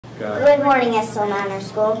Good morning, Estill Manor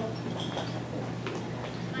School.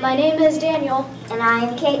 My name is Daniel. And I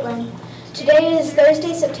am Caitlin. Today is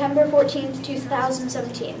Thursday, September 14th,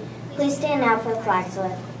 2017. Please stand now for the flag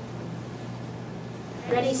salute.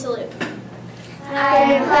 Ready, salute.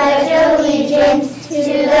 I pledge allegiance to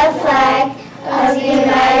the flag of the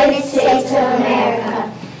United States of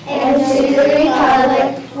America and to the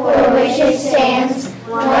republic for which it stands,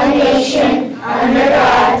 one nation, under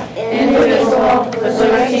God, indivisible, with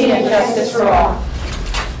liberty and justice for all.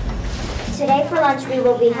 Today for lunch we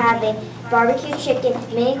will be having barbecue chicken,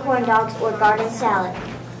 mini corn dogs, or garden salad.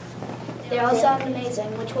 They all sound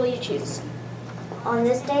amazing. Which will you choose? On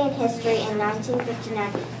this day in history, in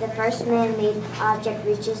 1959, the first man-made object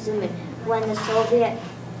reaches the moon when the Soviet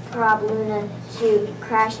probe Luna 2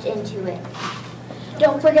 crashed into it.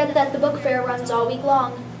 Don't forget that the book fair runs all week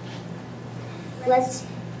long. Let's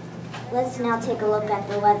now take a look at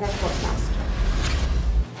the weather forecast.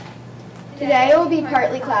 Today it will be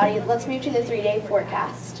partly cloudy. Let's move to the 3-day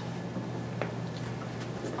forecast.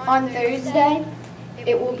 On Thursday,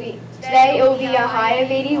 it will be a high of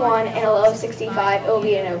 81 and a low of 65. It will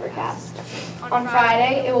be an overcast. On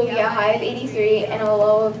Friday, it will be a high of 83 and a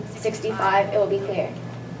low of 65. It will be clear.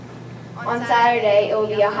 On Saturday, it will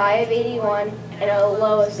be a high of 81 and a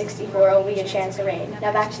low of 64. It will be a chance of rain.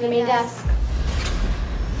 Now back to the main desk.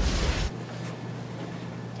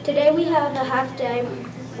 Today we have a half day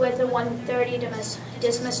with a 1:30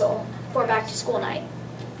 dismissal for back to school night.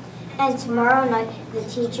 And tomorrow night, the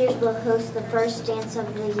teachers will host the first dance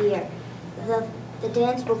of the year. The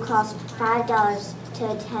dance will cost $5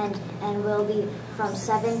 to attend and will be from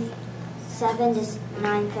 7 to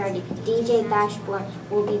 9:30. DJ Bashborn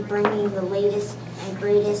will be bringing the latest and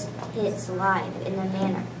greatest hits live in the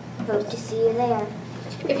manor. Hope to see you there.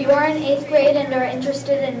 If you are in 8th grade and are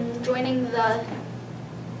interested in joining the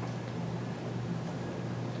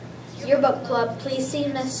yearbook club, please see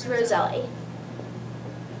Miss Roselli.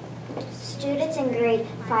 Students in grade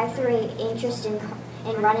 5 through 8 interested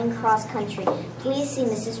in running cross country, please see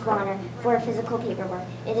Mrs. Bronner for physical paperwork.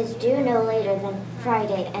 It is due no later than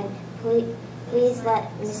Friday, and please let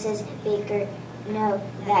Mrs. Baker know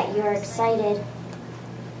that you're excited.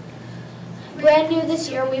 Brand new this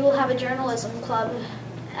year, we will have a journalism club.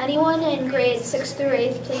 Anyone in grades 6 through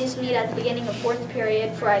 8, please meet at the beginning of 4th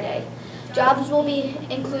period Friday. Jobs will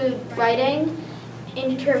include writing,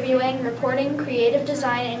 interviewing, reporting, creative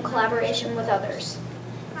design, and collaboration with others.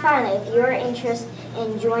 Finally, if you are interested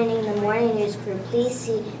in joining the morning news crew, please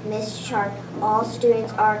see Miss Sharp. All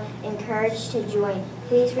students are encouraged to join.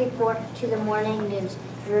 Please report to the morning news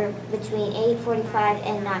room between 8:45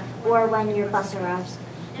 and 9, or when your bus arrives.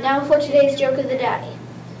 Now for today's joke of the day.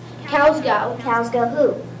 Cows go. Cows go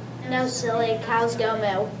who? No, silly. Cows go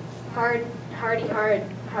moo. Hard, hardy, hard,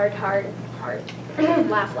 hard, hard, hard.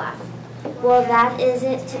 Laugh, laugh. Well, that is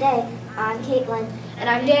it today. I'm Caitlin. And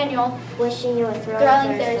I'm Daniel. Wishing you a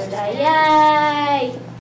Thrilling Thursday. Yay!